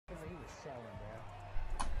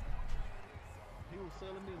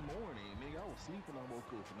selling this morning, nigga. I was sleeping. I woke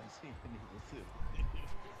up and I seen the nigga selling.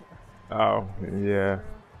 Oh, yeah.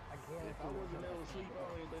 If I wasn't able to sleep, I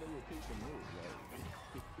don't even think they would pick them up. Like,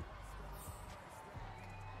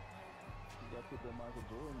 you gotta put that Michael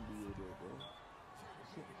Jordan deal there, bro.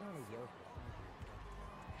 Shit, it's only yo.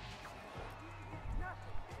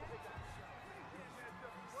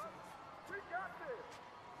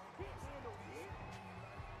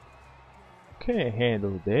 Can't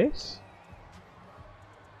handle this.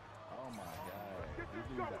 Oh my god. This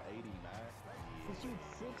dude's an 89. To shoot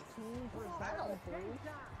 16 for a second three?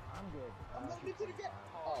 I'm good. I'm looking to the gap.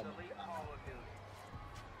 Oh my god.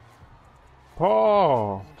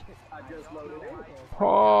 Paul. I just loaded in.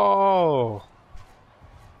 Paul.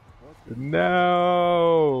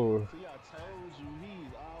 No. See, I told you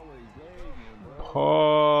he's always lagging, bro.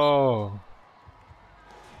 Paul.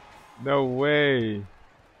 No way.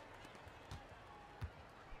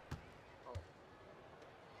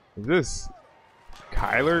 Is this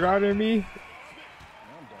Kyler guarding me?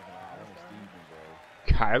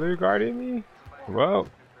 Kyler guarding me? Well,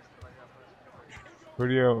 who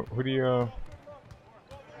do you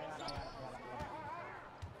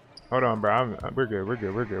hold on, bro. We're good.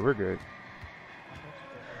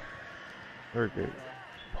 We're good.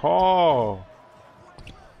 Paul.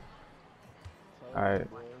 All right.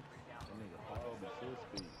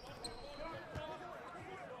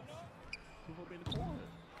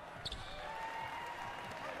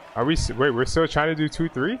 Are we? Wait, we're still trying to do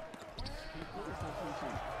 2-3?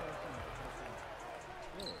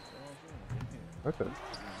 What the?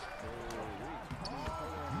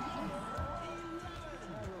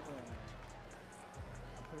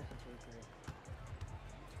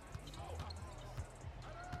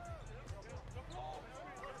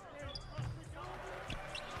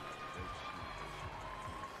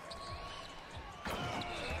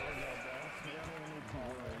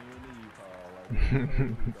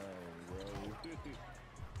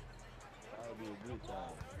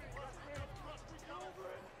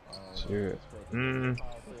 Shoot.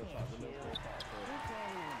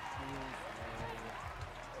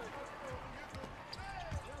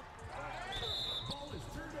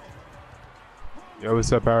 Yo,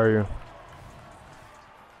 what's up? How are you?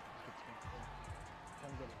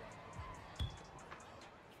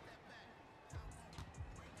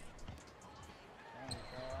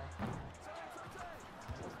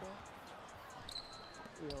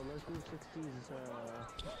 Yo, let's do 60s, what's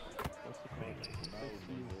it called?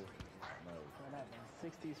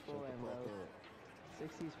 60s full end, bro.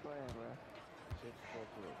 60s full end, bro.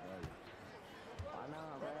 Why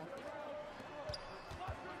not, bro?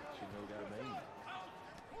 She know got a name.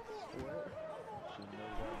 What? She know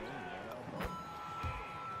got a name.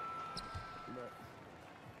 Look.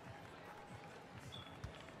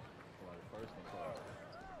 Like first and call.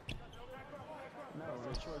 No,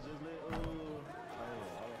 For sure, just let I don't know,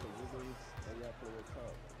 just let y'all play with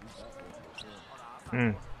top. You got that. I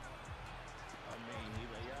mean, he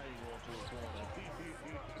like, y'all ain't going to a corner.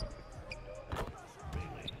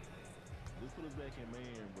 Just put us back in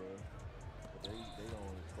man, bro. But they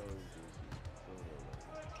don't expose this.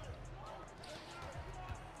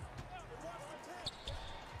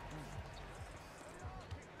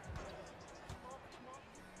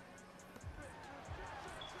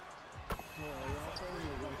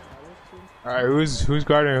 All right, who's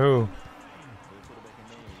guarding who?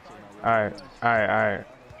 All right.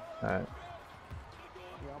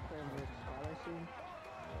 y'all playing with Skylar soon?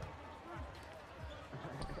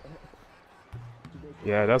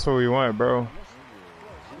 Yeah, that's what we want, bro.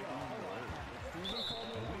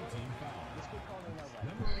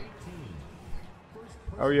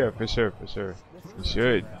 Oh yeah, for sure. You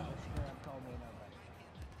should.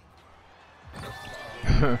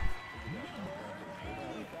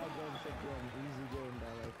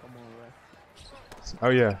 Oh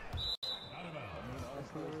yeah.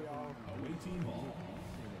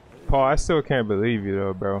 Paul, I still can't believe you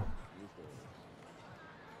though, bro.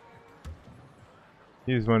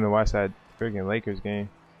 You just wanted to watch that freaking Lakers game.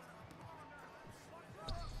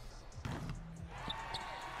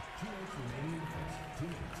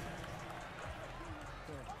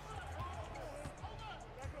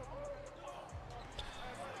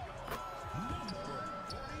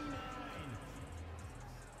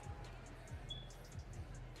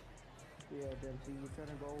 Yeah, Dempsey, you trying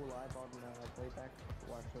to go live on playback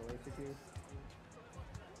to watch the Lakers game?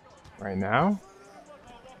 Right now?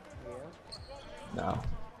 Yeah. No.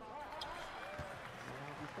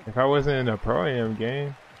 If I wasn't in a pro-am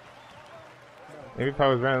game, maybe if I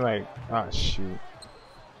was running like, oh shoot.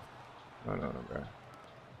 No, bro.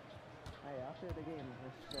 I Hey, after the game,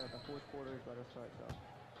 the fourth quarter is about to start, so.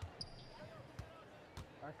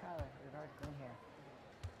 Alright, Kyler, you're already in here.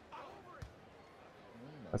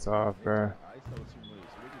 That's off, bro. I saw too much.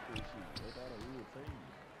 Look at this shit. They got a real team.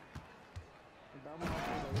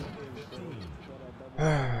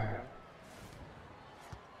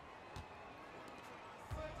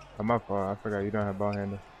 Oh, my fault. I forgot you don't have ball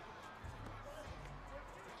handle.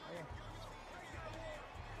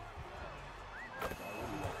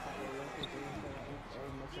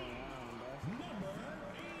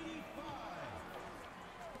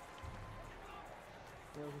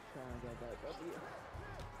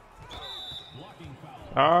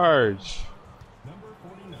 Arch. Number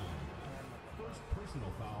 49. First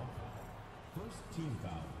personal foul. First team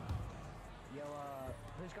foul. Yo,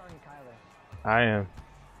 who's guarding Kyler? I am.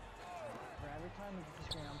 For every time you get the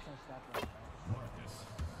screen, I'm trying to stop him. Marcus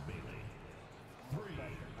Bailey. 3.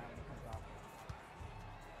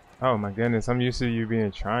 Oh my goodness, I'm used to you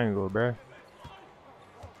being triangle, bruh.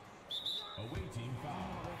 Away team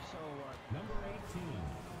foul. Number 18.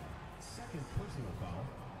 Second personal foul.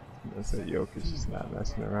 I said Jokic is not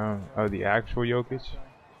messing around. Oh, the actual Jokic?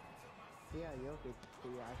 Yeah, Jokic, the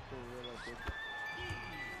actual real Jokic.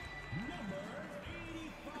 Number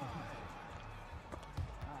 85.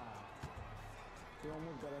 He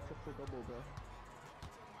almost got a triple double, bro.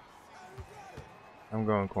 I'm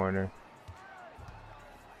going corner.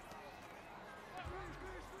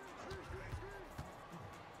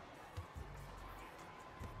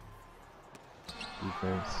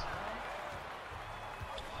 Defense.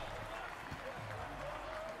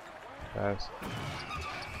 Pass.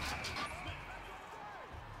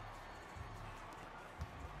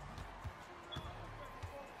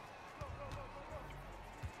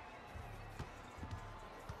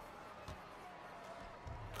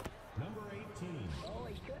 Number 18. Oh,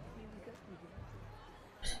 he cut me.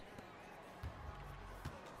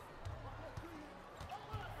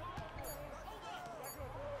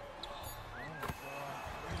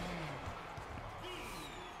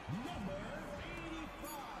 Number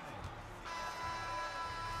 85.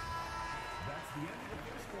 That's the end of the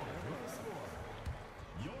first quarter with the score.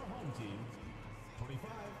 Your home team,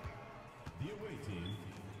 25. The away team,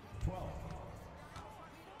 12.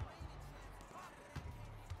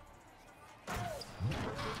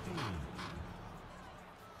 Number 15.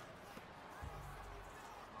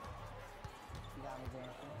 You got me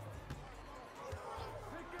dancing.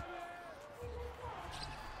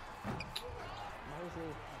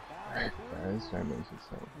 Alright, this guy makes it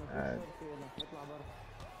so bad.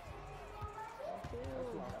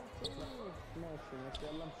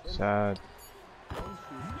 Sad.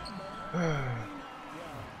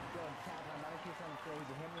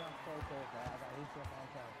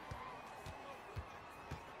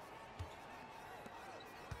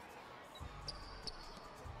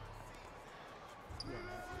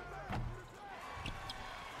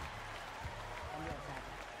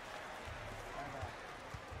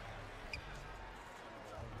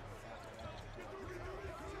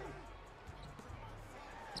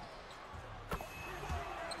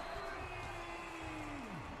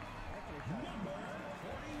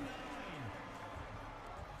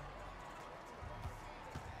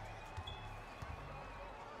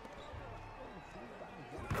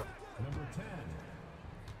 Number 10.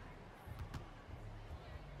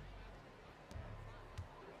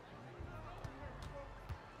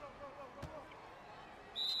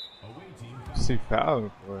 Away team foul. What's he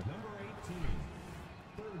fouling for? Number 18.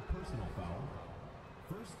 Third personal foul.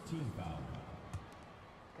 First team foul.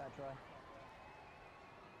 Cut, Troy.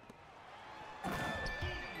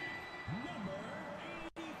 Number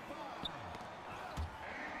 85.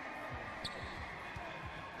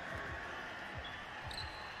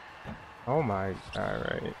 Oh my,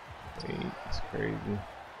 alright. It's crazy.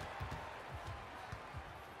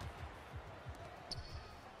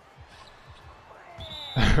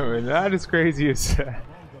 Not as crazy as that.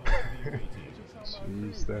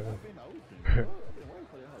 Jeez, though. I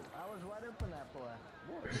was wide open that boy.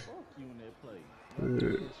 Fuck you in that play.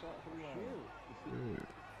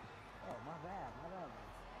 Oh, my bad.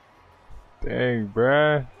 Dang,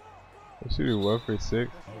 bruh. I'm shooting 1 for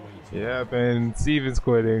 6. Yep, and Steven's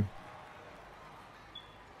quitting.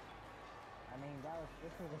 I mean,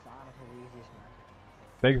 this was just honestly the easiest match.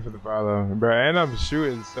 Thank you for the follow, bro. And I'm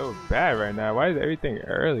shooting so bad right now. Why is everything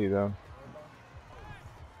early though?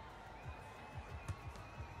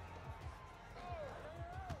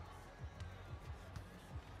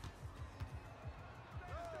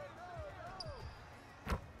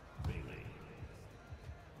 Bailey.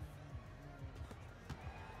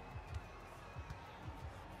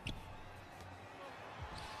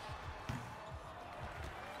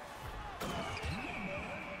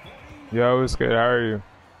 Yo, what's good? How are you?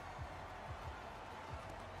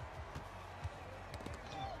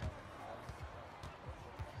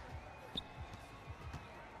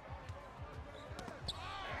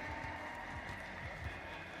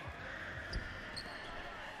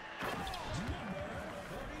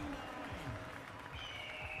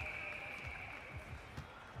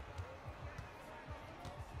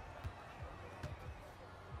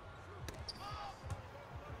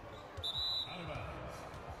 Out of bounds.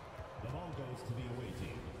 The ball goes to the away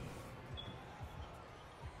team.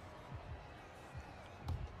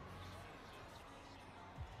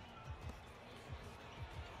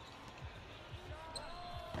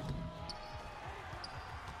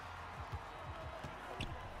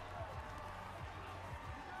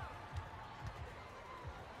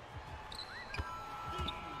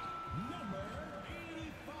 Number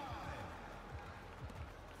 85.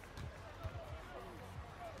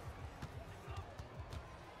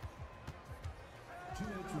 2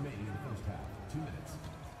 minutes remaining in the first half. 2 minutes.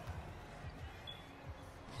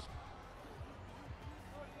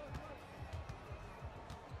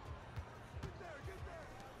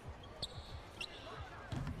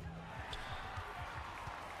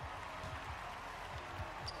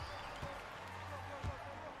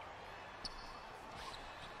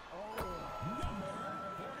 Number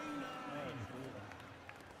 49.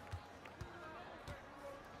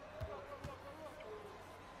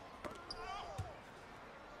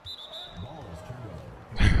 Ball is turned over.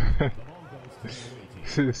 The ball goes to the away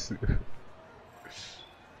team.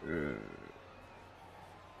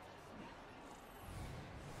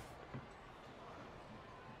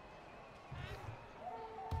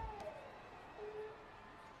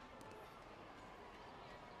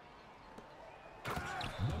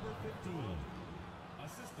 Number 15.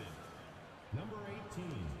 Assistant. Number 18.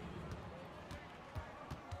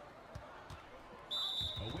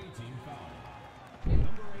 Away team foul.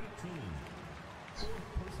 Number 18. Fourth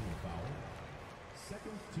personal foul.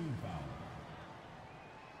 Second team foul.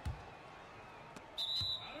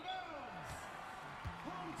 Out of bounds.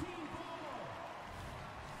 Home team foul.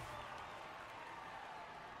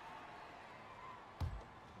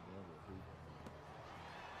 Number 11.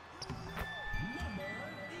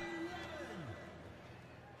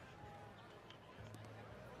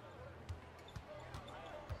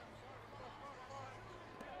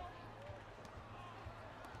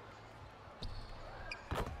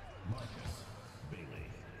 Marcus Bailey.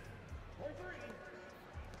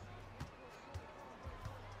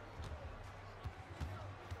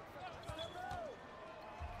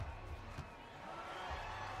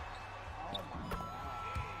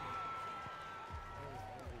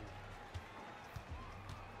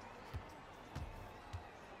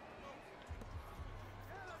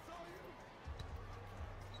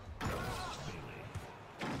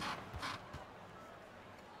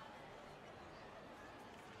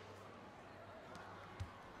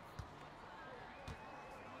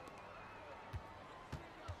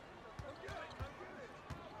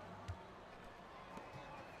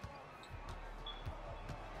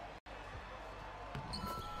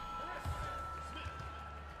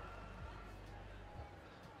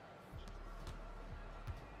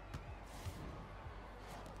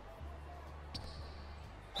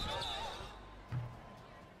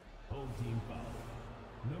 Home team foul.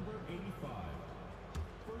 Number 85.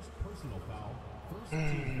 First personal foul. First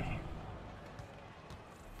team foul.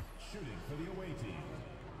 Shooting for the away team.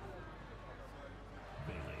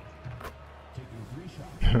 Bailey. Taking 3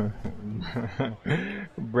 shots.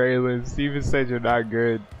 Braylon, Steven said you're not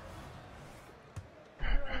good.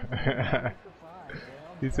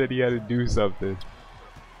 He said he had to do something.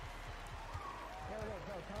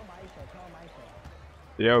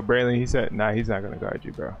 Yo, Braylon, he said, nah, he's not gonna guard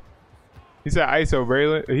you, bro. He said ISO,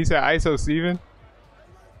 Braylon. He said ISO, Steven.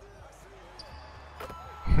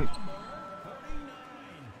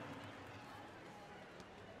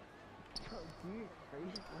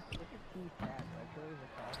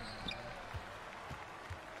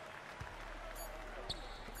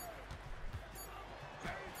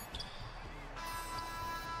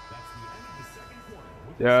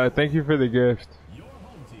 Yeah, thank you for the gift.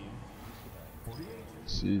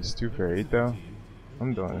 Jeez, 2 for 8 though.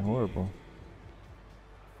 I'm doing horrible.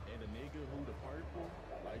 And the nigga who the purple,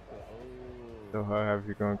 like the old. So how have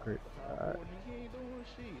you gone crazy? Nigga ain't doing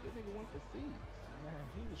shit. That nigga went for 6. Man,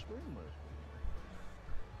 he was screamer.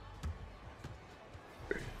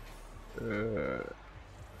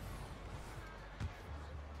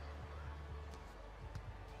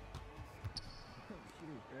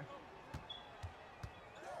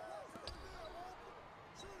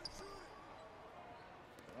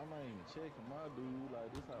 I I'm not even checking my dude. Like,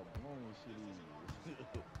 this how boring shit is.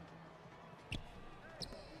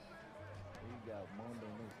 He got Mondo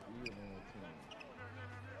and them still on the team.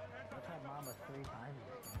 I've had Mamba 3 times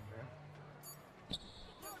this game, bro.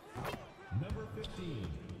 Number 15.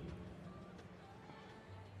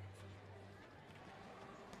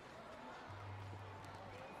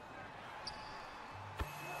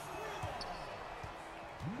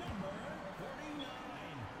 Number 39.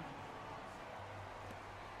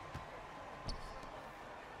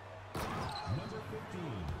 Number 15.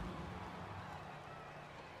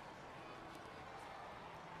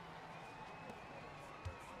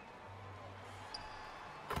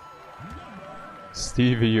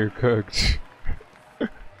 Stevie, you're cooked.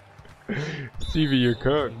 Stevie, you're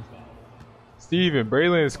cooked. Steven,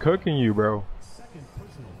 Braylon is cooking you, bro. Second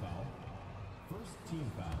personal foul. First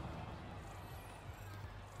team foul.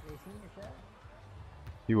 Hey, seen your chat?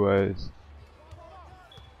 He was.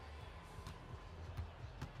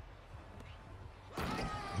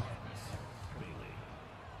 Bailey.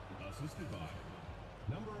 Assisted by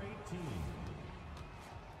number 18.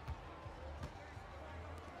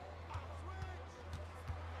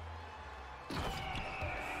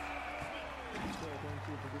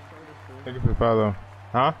 Thank you for the follow.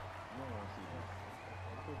 Huh?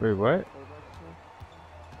 Wait, what?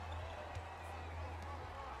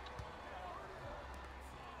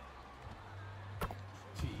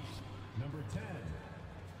 T. Number 10.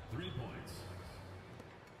 3 points.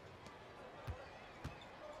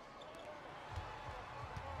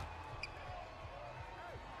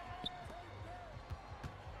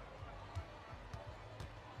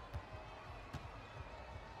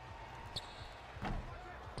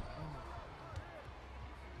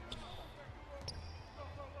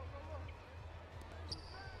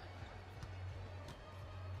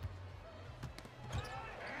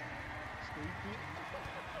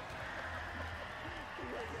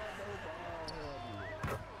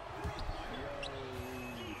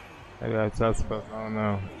 I got tough stuff. I don't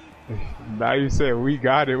know. Now you said we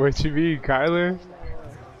got it. What you mean, Kyler?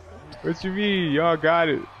 What you mean? Y'all got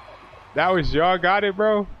it. That was y'all got it,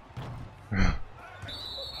 bro?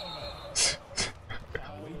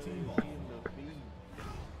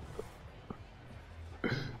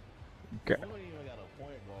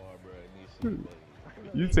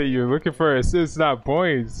 You say you're looking for assists, not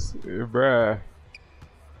points, bruh.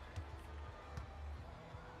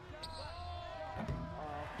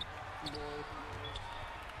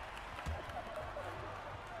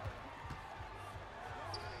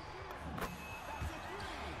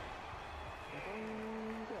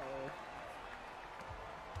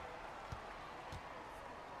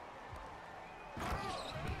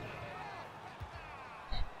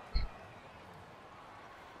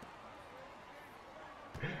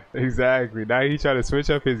 Exactly. Now he trying to switch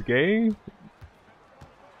up his game?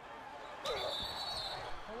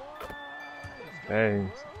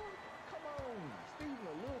 Dang.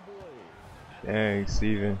 Dang,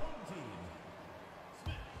 Steven.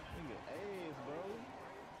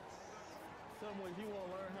 Somewhere you want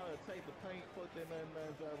to learn how to take the paint, put that man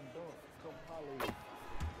drive and dunk. Come holler at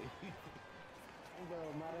me. Bro,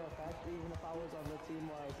 matter of fact, even if I was on the team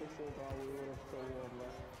where I was 6 years old, we would have still won,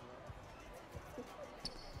 bro.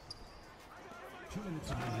 2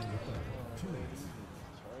 minutes remaining in the third. 2 minutes.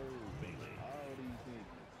 Bailey. All these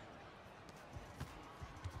niggas.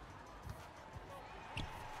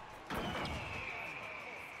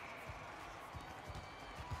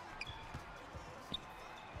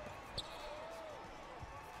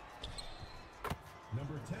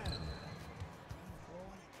 Number 10.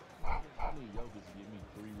 I need Jokic to give me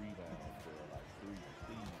 3 rebounds, bro. Like 3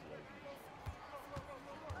 steals,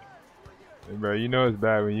 like. Bro, you know it's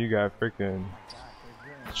bad when you got freaking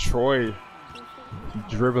Troy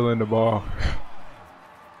dribbling the ball.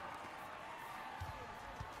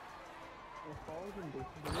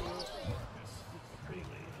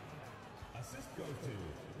 Bailey. Assist goes to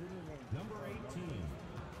number 18.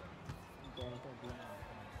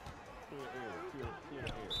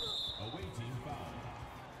 Away team foul.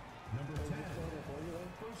 Number 10.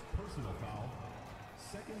 First personal foul.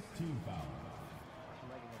 Second team foul.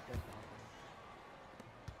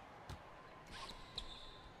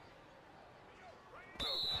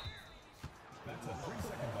 That's a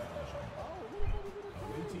 3-second violation.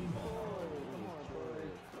 Away team ball.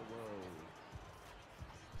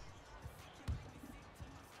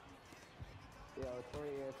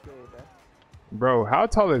 Bro, how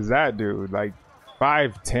tall is that dude? Like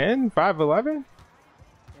 5'10"? 5'11"?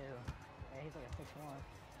 Yeah, he's like a 6'1".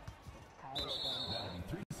 That'll be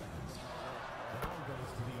 3 seconds. The ball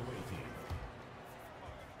goes to the away team.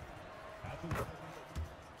 At the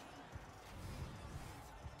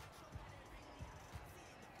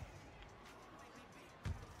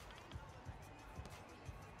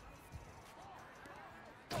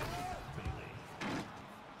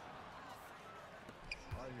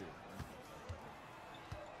right here.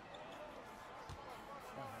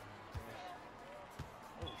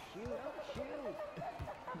 Oh shoot! Oh shoot!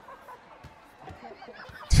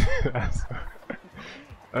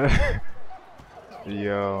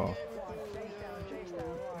 Yo. Watch, chase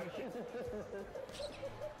down, watch.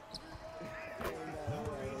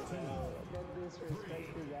 That disrespect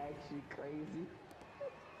is actually crazy.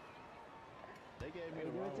 They gave me Hey,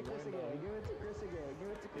 the give it wrong to Chris window. again. Give it to Chris again. Give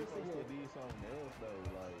it to They Chris supposed to again. be something else though,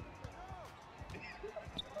 like.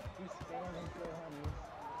 He's spamming kill honeys.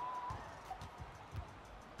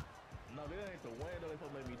 No, that ain't the window they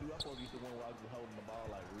supposed to let me do. I'm supposed to use the one where I was holding the ball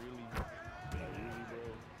like really, bro.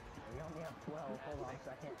 We only have 12. Hold on a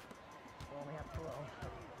second. We only have 12.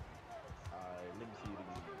 Alright, let me see it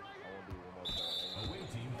again. I want to do it one more time. Away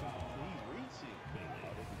team foul. He reaching.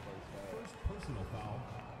 Oh, this is first foul. First personal foul.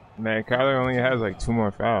 Man, Kyler only has like 2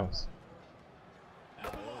 more fouls. He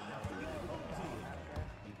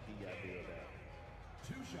got bailed out.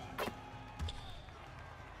 2 shots.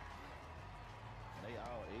 They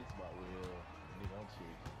all 8-spot with him. Nigga, I'm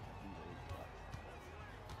chick. He's 8-spot.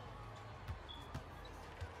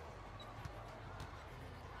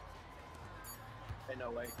 Ain't no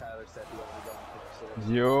way Tyler said he only going to 56.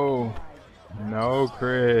 Yo. No,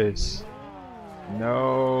 Chris.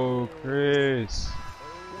 No, Chris.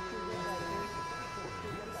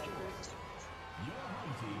 Your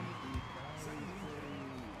home team. Second.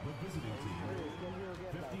 The visiting team.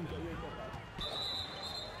 59.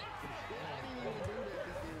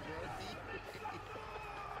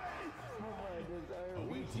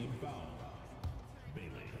 Away team foul.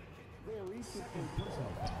 Bailey. Second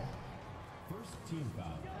personal foul. First team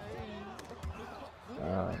foul.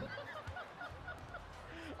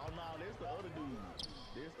 Oh no, this the other dude.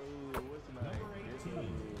 This what's his name? Number This 18.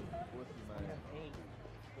 what's his name?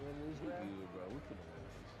 We good, bro. We finna win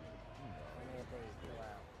this shit.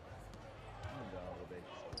 I'm gonna go back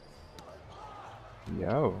to school.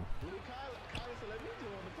 Yo. Kyler said, let me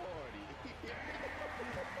join the party. Let's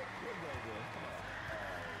go, bro.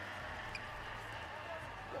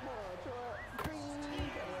 Come on, Troy. Green.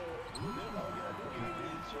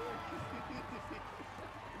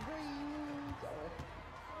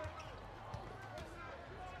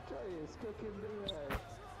 Troy is cooking the rice.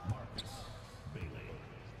 Marcus Bailey.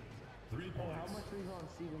 3 Hey, points. how much rebound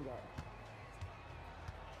Steven got?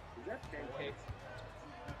 Is that pancakes?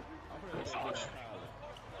 I'm gonna go get Kyler.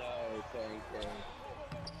 No, pancakes.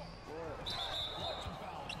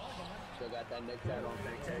 Still got that neck down on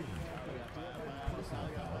pancakes.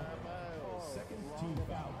 Second team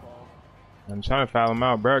foul. I'm trying to foul him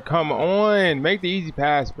out, bro. Come on. Make the easy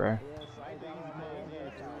pass, bro.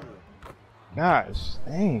 Gosh,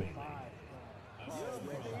 dang.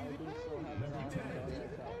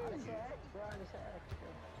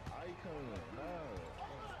 Icon, no.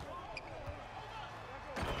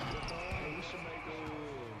 We should make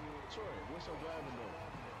Troy, what's your driving though?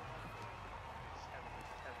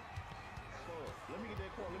 Let me get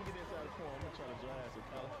that corner. Let me get that side of the corner. I'm gonna try to drive so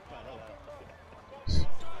Kyler can find out.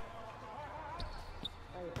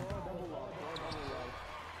 Hey, throw a double lock.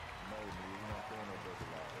 No, dude, we're not throwing no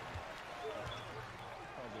double lock.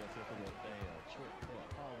 I'm just looking at damn trick.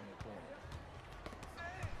 All in the corner.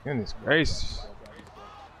 Goodness gracious.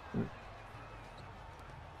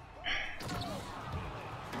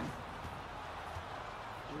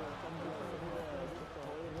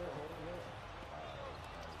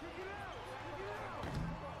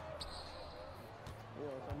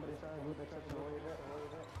 Somebody trying to do the catch and roll it.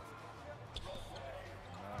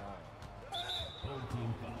 Home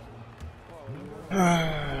team foul.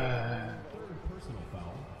 Third personal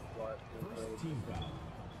foul. First team foul.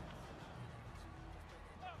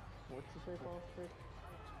 What's the safe off trick?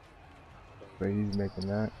 But he's making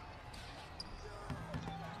that.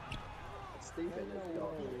 Steven is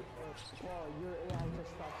going. Paul, your AI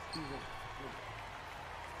just stopped Steven.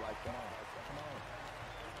 Like, come on.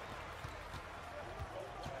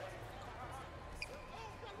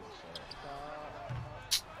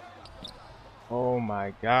 Oh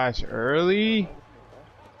my gosh, early?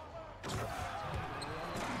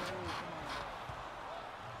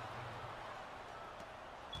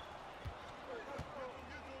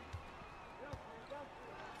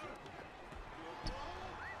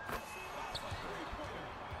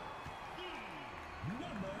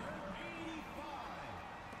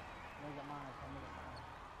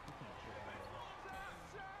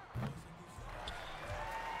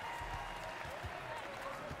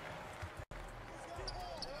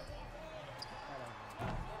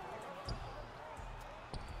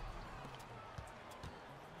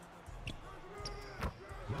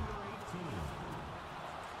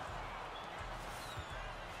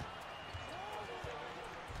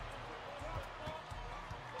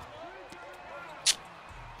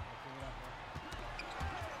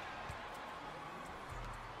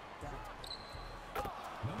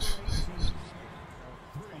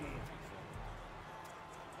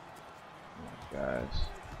 gosh.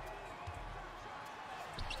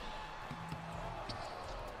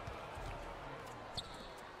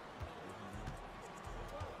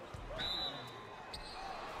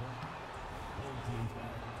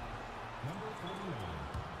 Number 49.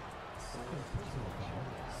 Second personal foul.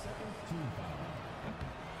 Second team foul.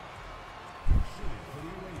 Shooting for the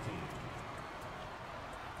away team.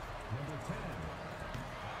 Number 10.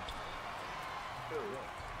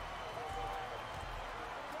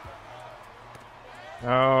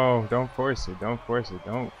 No, don't force it. Don't force it.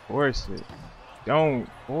 Don't force it. Don't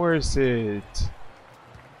force it.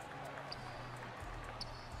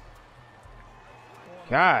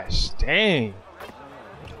 Gosh, dang.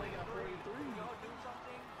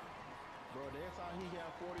 Bro, that's how he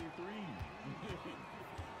got 43.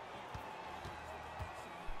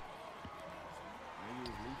 Nigga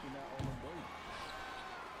was leaking out on the break.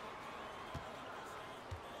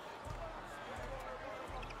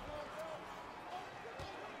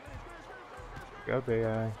 Go,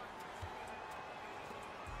 AI.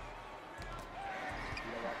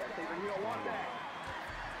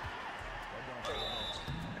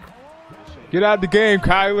 Get out the game,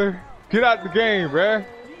 Kyler. Get out the game, bruh.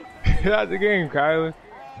 Get out the game, Kyler.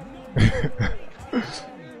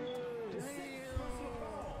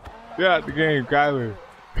 Get out the game, Kyler.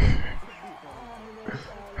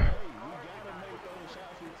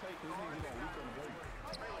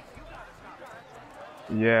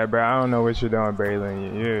 Yeah, bro. I don't know what you're doing,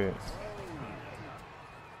 Braylon. Yeah.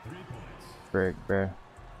 Frick, bro. You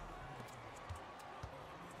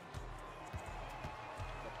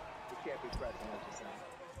can't be pressing what you're saying.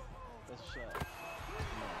 That's a shot.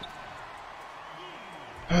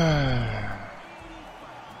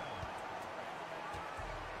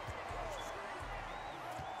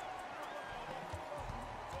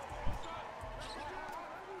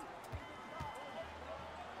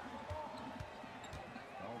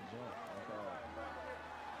 Don't jump.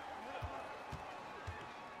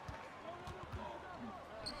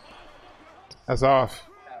 That's all. That's off.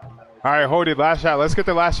 All right, hold it. Last shot. Let's get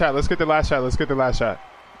the last shot. Let's get the last shot. Let's get the last shot.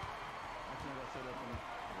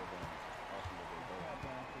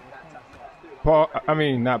 Paul, I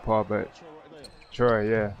mean, not Paul, but Troy,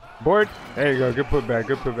 yeah. Board. There you go. Good putback.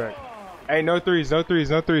 Good putback. Hey, no threes. No threes.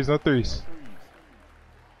 No threes. No threes.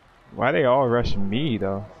 Why they all rushing me,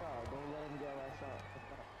 though?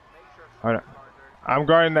 Hold on. I'm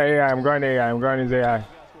guarding the AI. I'm guarding the AI. I'm guarding his AI.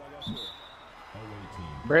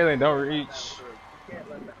 Braylon, don't reach. Can't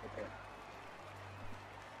let that. Okay.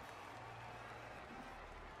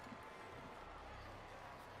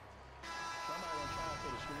 Somebody gonna try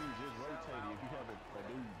for the screen, just rotate it if you have a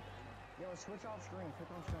dude. Yo, switch off screen.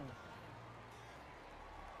 Switch on screen.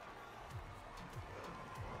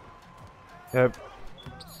 Yep.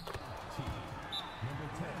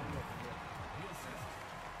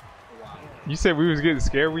 You said we was getting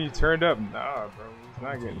scared when you turned up. Nah, bro. We was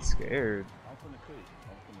not getting scared. I'm finna cook.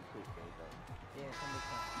 Yeah, somebody's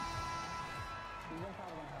fine.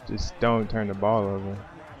 Just don't turn the ball over.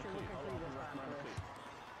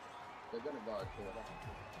 They're gonna guard for it.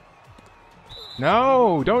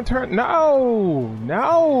 No, don't turn. No,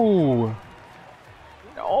 no,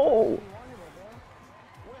 no.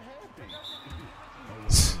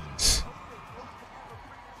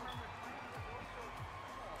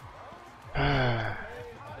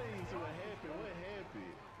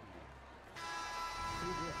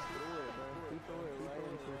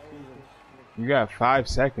 You got 5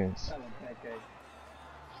 seconds.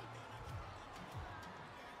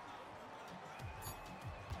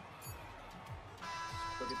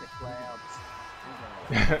 Look at the clouds.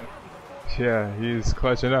 Yeah, he's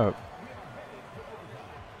clutching up.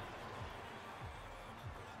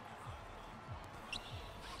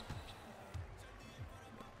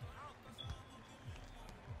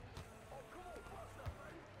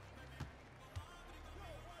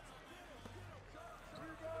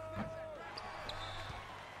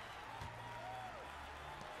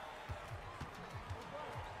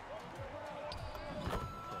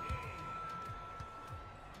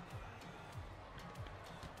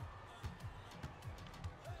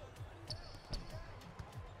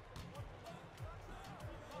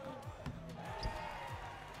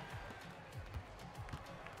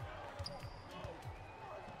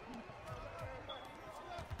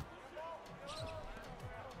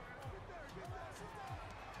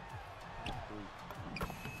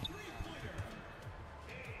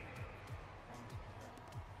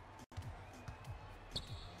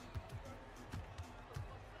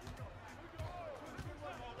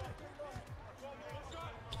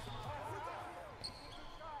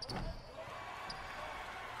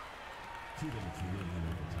 Two minutes remaining in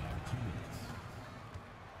overtime. 2 minutes.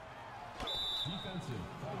 Defensive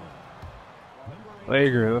foul. Number 8.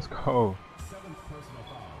 Lager, let's go. 7th personal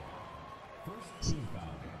foul. First team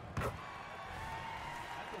foul.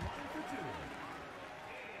 At the line for 2.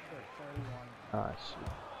 31. Ah, shit.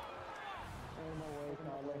 Ain't no way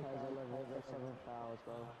Tyler has over 7 fouls,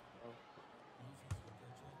 bro.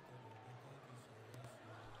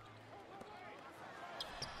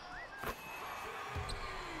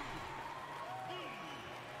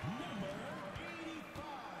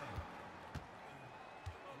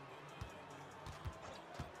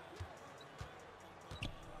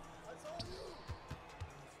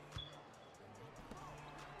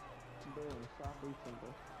 Boom, stop reaching, bro.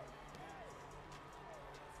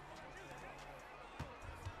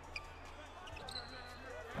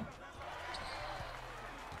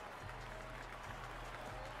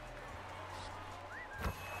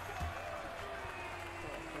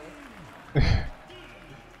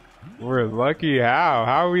 We're lucky. How?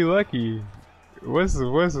 How are we lucky? What?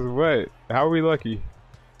 How are we lucky?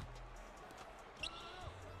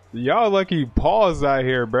 Y'all lucky Paul's out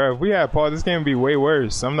here, bro. If we had Paul, this game would be way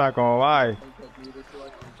worse. I'm not gonna lie.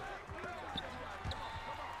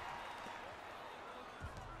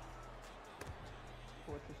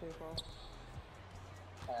 What's your say, Paul?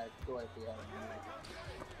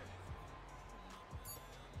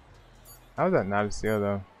 How was that not a steal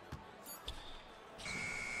though?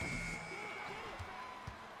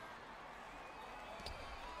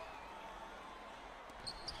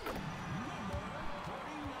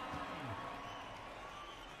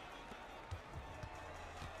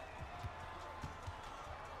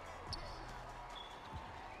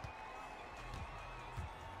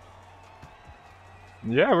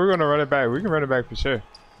 Yeah, we're gonna run it back. We can run it back for sure.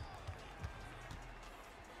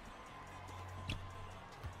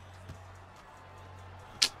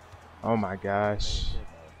 Oh my gosh.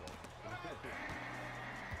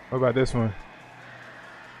 What about this one?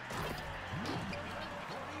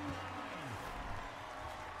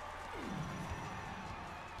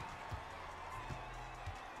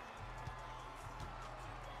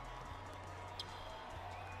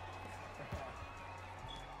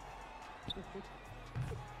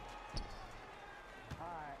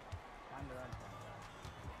 Alright, time to run.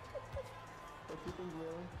 What you think,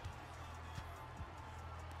 really?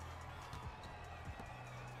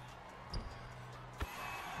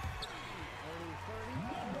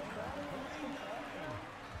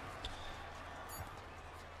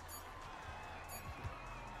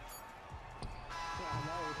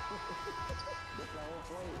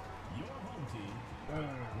 Your home team,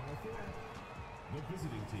 104. The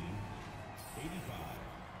visiting team, 85.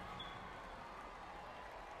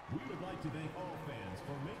 We would like to thank all fans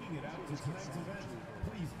for making it out to tonight's event.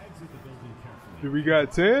 Please exit the building carefully. We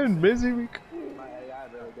got 10. Busy. We. I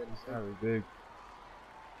really didn't. That was big.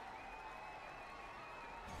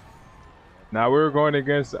 Now we're going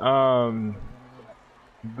against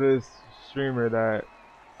this streamer that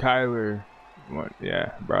Kyler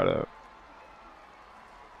brought up.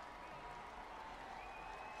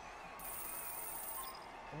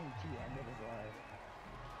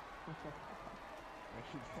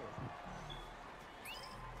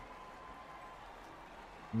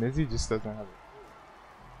 Mizzy just doesn't have it.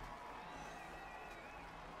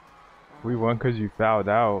 We won because you fouled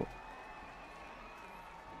out.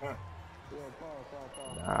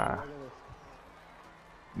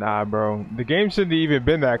 Nah, bro. The game shouldn't have even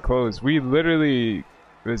been that close. We literally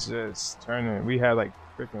was just turning. We had like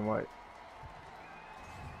freaking what?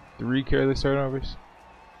 3 careless turnovers.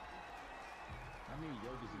 I mean,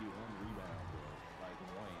 Jokic to get 1 rebound, bro. Like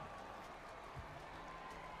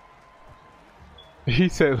 1. He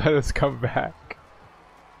said, "Let us come back."